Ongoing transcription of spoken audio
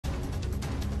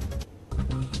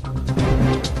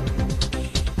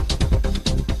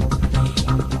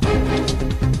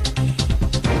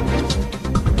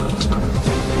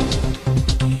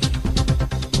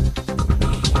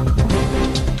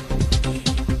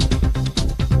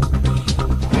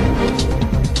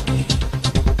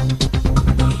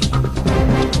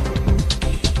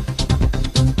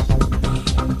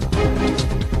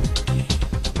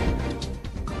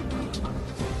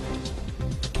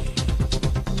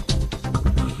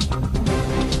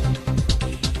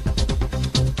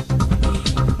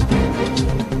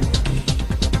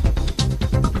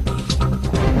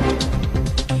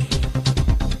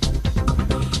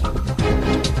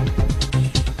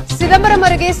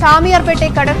அருகே சாமியார்பேட்டை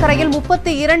கடற்கரையில்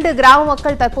 32 கிராம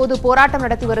மக்கள் தற்போது போராட்டம்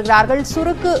நடத்தி வருகிறார்கள்.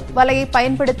 சுருக்கு வலையை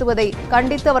பயன்படுத்துவதை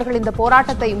கண்டித்து அவர்கள் இந்த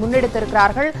போராட்டத்தை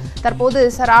முன்னெடுத்திருக்கிறார்கள். தற்போது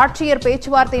ஆட்சியர்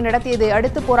பேச்சுவார்த்தை நடத்தியதை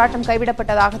அடுத்து போராட்டம்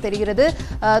கைவிடப்பட்டதாக தெரிகிறது.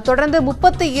 தொடர்ந்து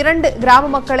 32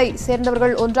 கிராம மக்களை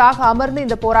சேர்ந்தவர்கள் ஒன்றாக அமர்ந்து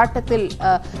இந்த போராட்டத்தில்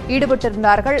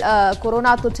ஈடுபட்டிருந்தார்கள்.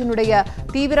 கொரோனா தொற்றினுடைய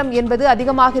தீவிரம் என்பது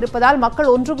அதிகமாக இருப்பதால்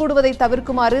மக்கள் ஒன்று கூடுவதை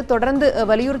தவிர்க்குமாறு தொடர்ந்து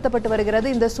வலியுறுத்தப்பட்டு வருகிறது.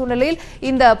 இந்த சூழ்நிலையில்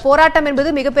இந்த போராட்டம் என்பது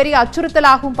மிகப்பெரிய அச்சுறுத்தலாகவும்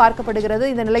பார்க்கப்படுகிறது.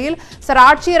 இந்த நிலையில்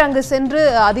ஆட்சியர் அங்கு சென்று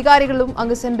அதிகாரிகளும்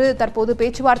அங்கு சென்று தற்போது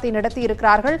பேச்சுவார்த்தை நடத்தி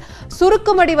இருக்கிறார்கள்.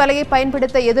 சுருக்குமடி வலையை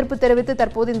பயன்படுத்த எதிர்ப்பு தெரிவித்து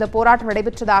தற்போது இந்த போராட்டம்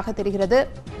நடைபெற்றதாக தெரிகிறது.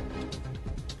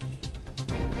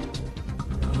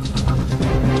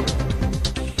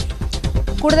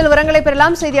 கூடுதல் விவரங்களை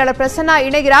பெறலாம். செய்தியாளர் பிரசன்னா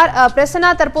இணைகிறார்.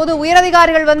 பிரசன்னா, தற்போது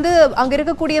உயரதிகாரிகள் வந்து அங்கு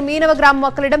இருக்கக்கூடிய மீனவ கிராம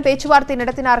மக்களிடம் பேச்சுவார்த்தை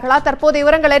நடத்தினார்களா? தற்போதைய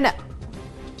விவரங்கள் என்ன?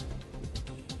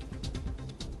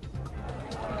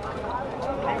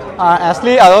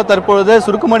 அதாவது தற்பொழுது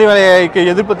சுருக்குமடி வலைக்கு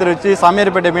எதிர்ப்பு தெரிவித்து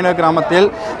சாமியார்பேட்டை மீனவ கிராமத்தில்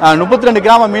 32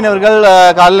 கிராம மீனவர்கள்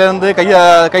காலிலிருந்து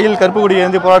கையில் கருப்பு கொடி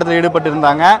ஏந்தி போராட்டத்தில்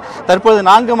ஈடுபட்டிருந்தாங்க. தற்பொழுது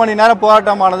 4 மணி நேர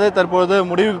போராட்டமானது தற்பொழுது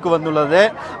முடிவுக்கு வந்துள்ளது.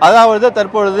 அதாவது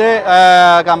தற்பொழுது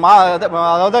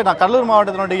கடலூர்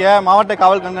மாவட்டத்தினுடைய மாவட்ட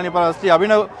காவல் கண்காணிப்பாளர் ஸ்ரீ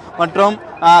அபினவ் மற்றும்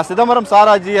சிதம்பரம்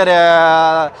சாராஜியர்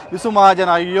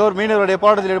விசுமஹாஜன் ஆகியோர் மீனவருடைய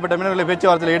போராட்டத்தில் ஈடுபட்ட மீனவர்களை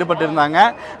பேச்சுவார்த்தையில் ஈடுபட்டிருந்தாங்க.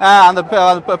 அந்த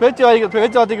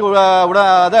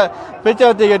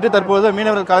பேச்சுவார்த்தை கேட்டு தற்போது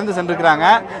மீனவர்கள் கலந்து சென்றிருக்கிறாங்க.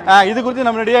 இது குறித்து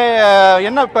நம்மளுடைய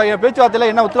என்ன பேச்சுவார்த்தையில்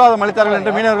என்ன உத்தரவாதம் அளித்தார்கள்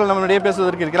என்று மீனவர்கள் நம்மளுடைய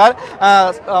பேசுவதற்கு இருக்கிறார்.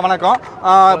 வணக்கம்.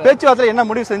 பேச்சுவார்த்தையில் என்ன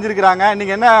முடிவு செஞ்சிருக்கிறாங்க?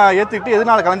 நீங்க என்ன ஏற்றுக்கிட்டு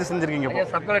எதனால கலந்து செஞ்சிருக்கீங்க?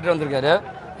 சப் கலெக்டர் வந்திருக்காரு,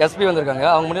 எஸ்பி வந்திருக்காங்க.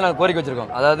 அவங்க முன்னாடி நாங்கள் கோரிக்கை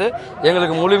வச்சிருக்கோம். அதாவது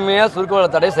எங்களுக்கு முழுமையாக சுருக்கு வலை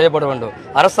தடை செய்யப்பட வேண்டும்.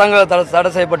 அரசாங்க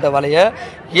தடை செய்யப்பட்ட வலையை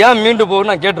ஏன் மீண்டு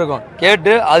போகுன்னு நான் கேட்டிருக்கோம்.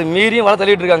 கேட்டு அது மீறியும் வலை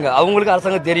தள்ளிட்டு இருக்காங்க. அவங்களுக்கு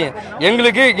அரசாங்கம் தெரியும்.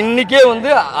 எங்களுக்கு இன்னைக்கே வந்து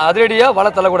அதிரடியாக வலை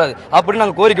தள்ளக்கூடாது அப்படின்னு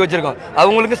நாங்கள் கோரிக்கை வச்சிருக்கோம்.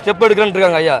 அவங்களுக்கு ஸ்டெப் எடுக்கலான்னு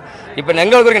இருக்காங்க. ஐயா, இப்போ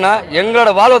எங்களுக்கு இருக்குன்னா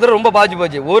எங்களோட வாழ்வாதாரம் ரொம்ப பாதிச்சு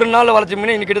போச்சு. ஒரு நாள் வளர்ச்சி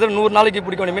மீன் இன்னைக்கு கிட்டத்தட்ட 100 நாளைக்கு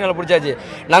பிடிக்க வேண்டிய மீன் பிடிச்சாச்சு.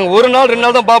 நாங்கள் ஒரு நாள் 2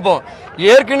 நாள் தான் பார்ப்போம்.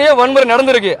 ஏற்கனவே வன்முறை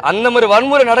நடந்திருக்கு. அந்த மாதிரி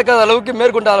வன்முறை நடக்காத அளவுக்கு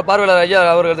மேற்கொண்ட பார்வையாளர் ஐயா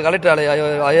அவர்கள், கலெக்டர்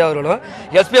ஐயா அவர்களும்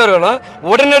எஸ்பி அவர்களும்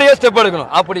உடனடியாக ஸ்டெப் எடுக்கணும்.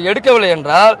 அப்படி எடுக்கவில்லை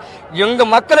என்றால் எங்க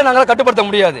மக்களை நாங்கள் கட்டுப்படுத்த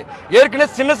முடியாது. ஏற்கனவே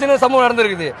சின்ன சின்ன சம்பவம்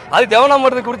நடந்திருக்குது. அது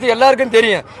தேவனாமரத்தை குறித்து எல்லாருக்கும்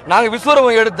தெரியும். நாங்கள்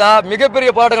விஸ்வரூபம் எடுத்தா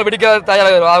மிகப்பெரிய போராட்டங்கள் வெடிக்க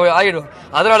தயாராக ஆகிடும்.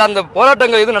 அதனால அந்த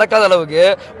போராட்டங்கள் எதுவும் நடக்காத அளவுக்கு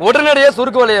உடனடியாக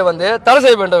சுருக்கு வலையை வந்து தடை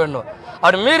செய்ய வேண்டும்.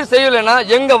 அப்படி மீறி செய்யலைன்னா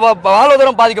எங்க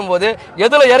வாழ்வாதாரம் பாதிக்கும் போது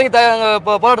எதுல இறங்கி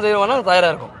போராட்டம் செய்வோம்னா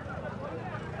தயாராக இருக்கும்.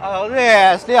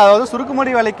 அதாவது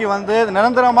சுருக்குமடி வலைக்கு வந்து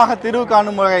நிரந்தரமாக தீர்வு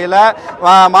காணும் வகையில்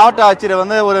மாவட்ட ஆட்சியர்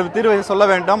வந்து ஒரு தீர்வை சொல்ல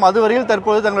வேண்டும். அதுவரையில்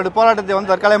தற்போது தங்களுடைய போராட்டத்தை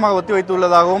வந்து தற்காலிகமாக ஒத்தி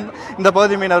வைத்துள்ளதாகவும் இந்த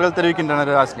பகுதி மீனவர்கள்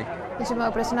தெரிவிக்கின்றனர்.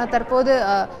 நிச்சயமாக பிரச்சனை. தற்போது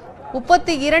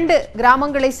 32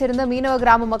 கிராமங்களை சேர்ந்த மீனவ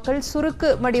கிராம மக்கள் சுருக்கு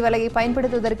மடி வலையை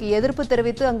பயன்படுத்துவதற்கு எதிர்ப்பு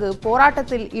தெரிவித்து அங்கு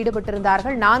போராட்டத்தில்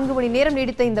ஈடுபட்டிருந்தார்கள். 4 மணி நேரம்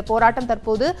நீடித்த இந்த போராட்டம்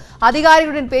தற்போது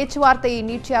அதிகாரிகளுடன் பேச்சுவார்த்தை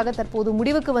நீட்சியாக தற்போது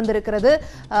முடிவுக்கு வந்திருக்கிறது.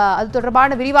 அது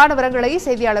தொடர்பான விரிவான விவரங்களை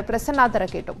செய்தியாளர் பிரசன்னா தர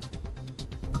கேட்டோம்.